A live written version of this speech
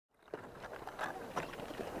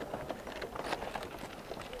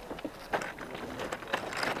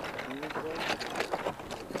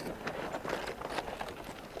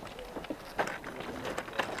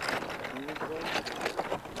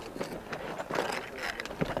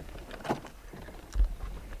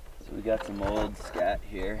got some old scat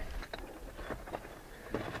here.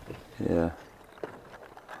 Yeah.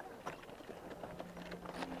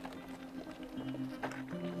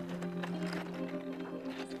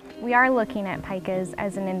 We are looking at pikas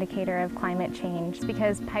as an indicator of climate change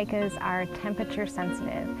because pikas are temperature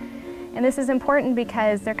sensitive. And this is important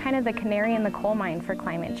because they're kind of the canary in the coal mine for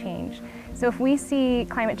climate change. So if we see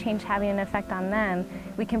climate change having an effect on them,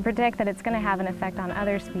 we can predict that it's going to have an effect on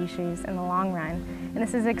other species in the long run. And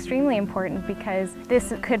this is extremely important because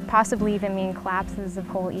this could possibly even mean collapses of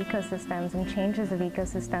whole ecosystems and changes of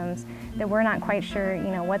ecosystems that we're not quite sure,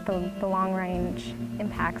 what the long-range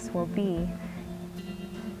impacts will be.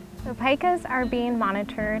 So pikas are being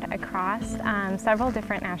monitored across several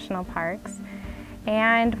different national parks.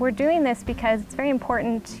 And we're doing this because it's very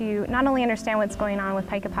important to not only understand what's going on with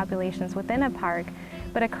pika populations within a park,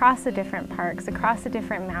 but across the different parks, across the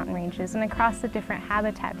different mountain ranges, and across the different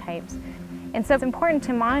habitat types. And so it's important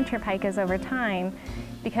to monitor pikas over time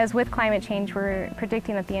because with climate change, we're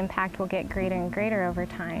predicting that the impact will get greater and greater over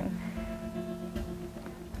time.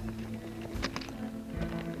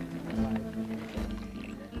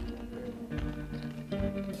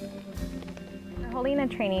 We're holding a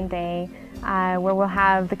training day where we'll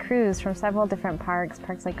have the crews from several different parks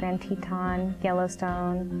like Grand Teton,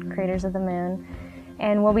 Yellowstone, Craters of the Moon,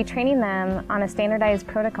 and we'll be training them on a standardized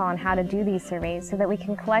protocol on how to do these surveys so that we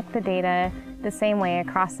can collect the data the same way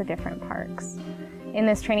across the different parks. In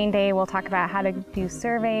this training day, we'll talk about how to do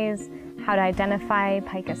surveys, how to identify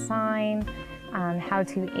pika sign, how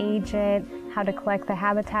to age it, how to collect the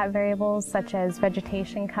habitat variables such as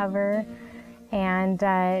vegetation cover, and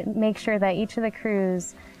make sure that each of the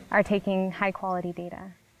crews are taking high quality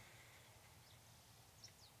data.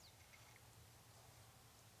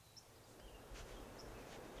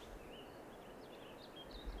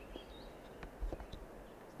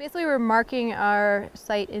 Basically, we're marking our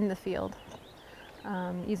site in the field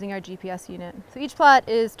using our GPS unit. So each plot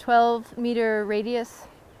is 12-meter radius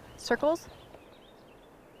circles.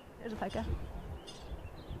 There's a pika.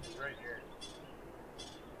 It's right here.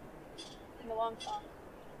 In the long spot.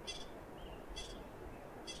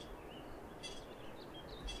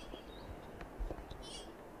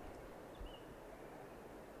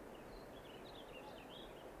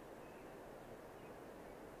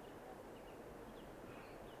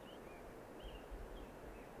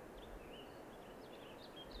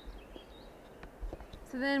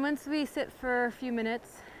 So then once we sit for a few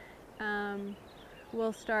minutes,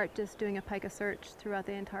 we'll start just doing a pika search throughout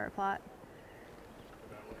the entire plot.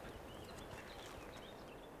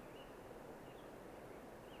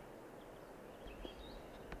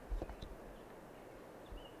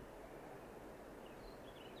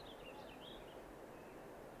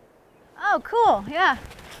 Oh, cool, yeah.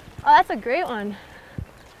 Oh, that's a great one.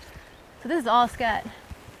 So this is all scat.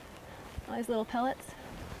 All these little pellets.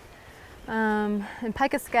 And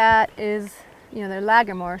pika scat is, they're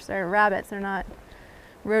lagomorphs, they're rabbits, they're not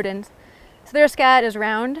rodents. So their scat is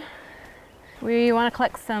round. We want to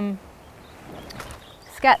collect some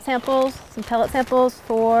scat samples, some pellet samples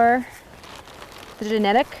for the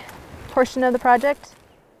genetic portion of the project.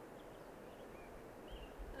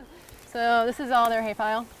 So this is all their hay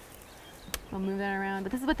pile. I'll move that around,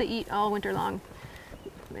 but this is what they eat all winter long.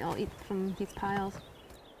 They all eat from these piles.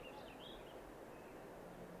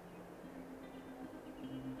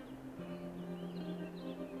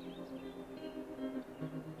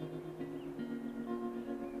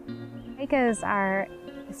 Pikas are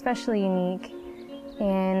especially unique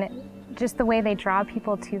in just the way they draw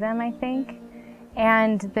people to them, I think,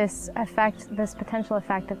 and this potential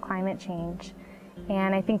effect of climate change.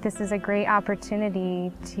 And I think this is a great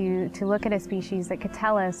opportunity to look at a species that could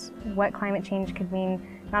tell us what climate change could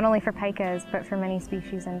mean, not only for pikas, but for many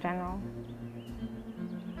species in general.